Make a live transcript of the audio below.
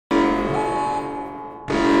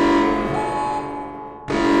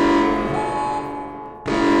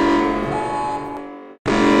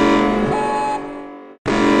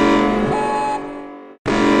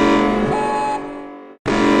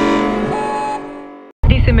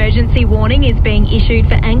emergency warning is being issued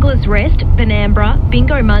for Anglers Rest, Benambra,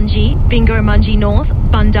 Bingo Mungie North,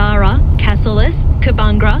 Bundara, Cassilis,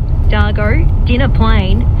 Kabungra, Dargo, Dinner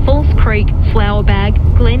Plain, Falls Creek,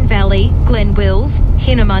 Flowerbag, Glen Valley, Glen Wills,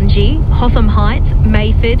 Hinnamungie, Hotham Heights,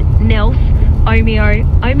 Mayford, Nels,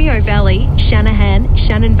 Omeo Valley, Shanahan,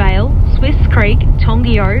 Shannon Vale, Swifts Creek,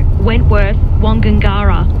 Tongio, Wentworth,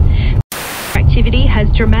 Wangangara. Activity has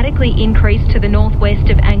dramatically increased to the northwest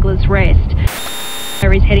of Anglers Rest.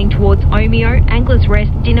 Is heading towards Omeo, Anglers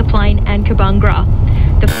Rest, Dinner Plain and Kabungra.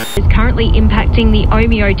 The is currently impacting the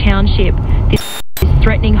Omeo township. This is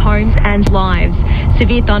threatening homes and lives.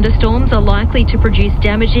 Severe thunderstorms are likely to produce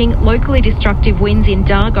damaging, locally destructive winds in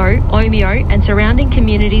Dargo, Omeo and surrounding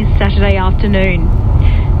communities Saturday afternoon.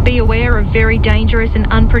 Be aware of very dangerous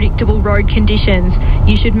and unpredictable road conditions.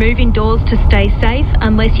 You should move indoors to stay safe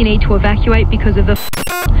unless you need to evacuate because of the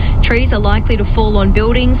trees are likely to fall on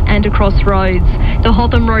buildings and across roads. The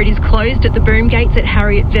Hotham Road is closed at the boom gates at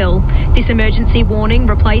Harrietville. This emergency warning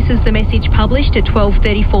replaces the message published at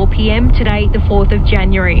 12:34 p.m. today, the 4th of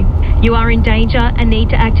January. You are in danger and need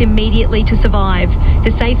to act immediately to survive.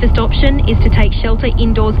 The safest option is to take shelter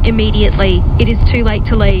indoors immediately. It is too late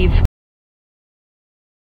to leave.